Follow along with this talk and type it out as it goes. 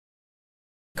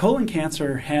Colon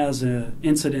cancer has an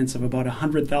incidence of about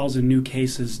 100,000 new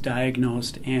cases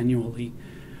diagnosed annually.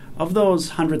 Of those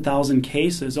 100,000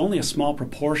 cases, only a small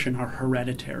proportion are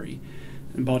hereditary.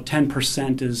 About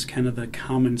 10% is kind of the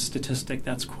common statistic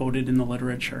that's quoted in the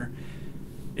literature.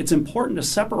 It's important to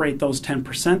separate those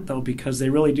 10% though, because they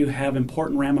really do have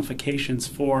important ramifications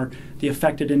for the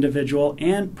affected individual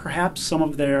and perhaps some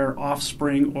of their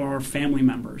offspring or family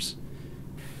members.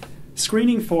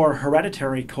 Screening for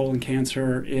hereditary colon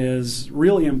cancer is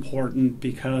really important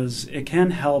because it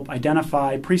can help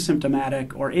identify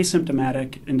presymptomatic or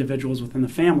asymptomatic individuals within the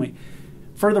family.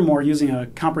 Furthermore, using a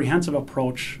comprehensive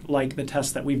approach like the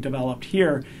test that we've developed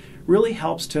here really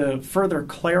helps to further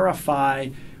clarify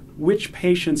which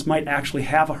patients might actually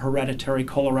have a hereditary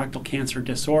colorectal cancer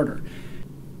disorder.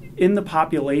 In the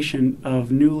population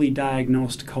of newly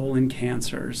diagnosed colon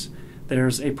cancers,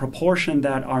 there's a proportion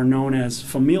that are known as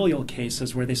familial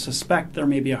cases where they suspect there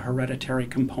may be a hereditary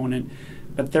component,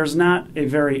 but there's not a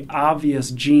very obvious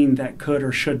gene that could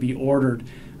or should be ordered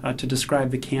to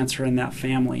describe the cancer in that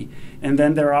family. And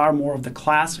then there are more of the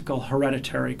classical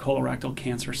hereditary colorectal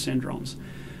cancer syndromes.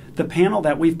 The panel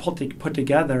that we've put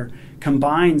together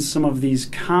combines some of these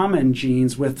common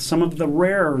genes with some of the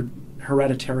rare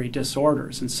hereditary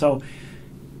disorders. And so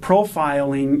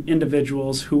profiling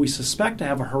individuals who we suspect to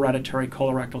have a hereditary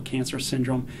colorectal cancer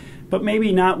syndrome, but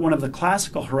maybe not one of the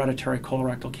classical hereditary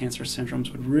colorectal cancer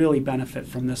syndromes, would really benefit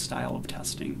from this style of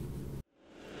testing.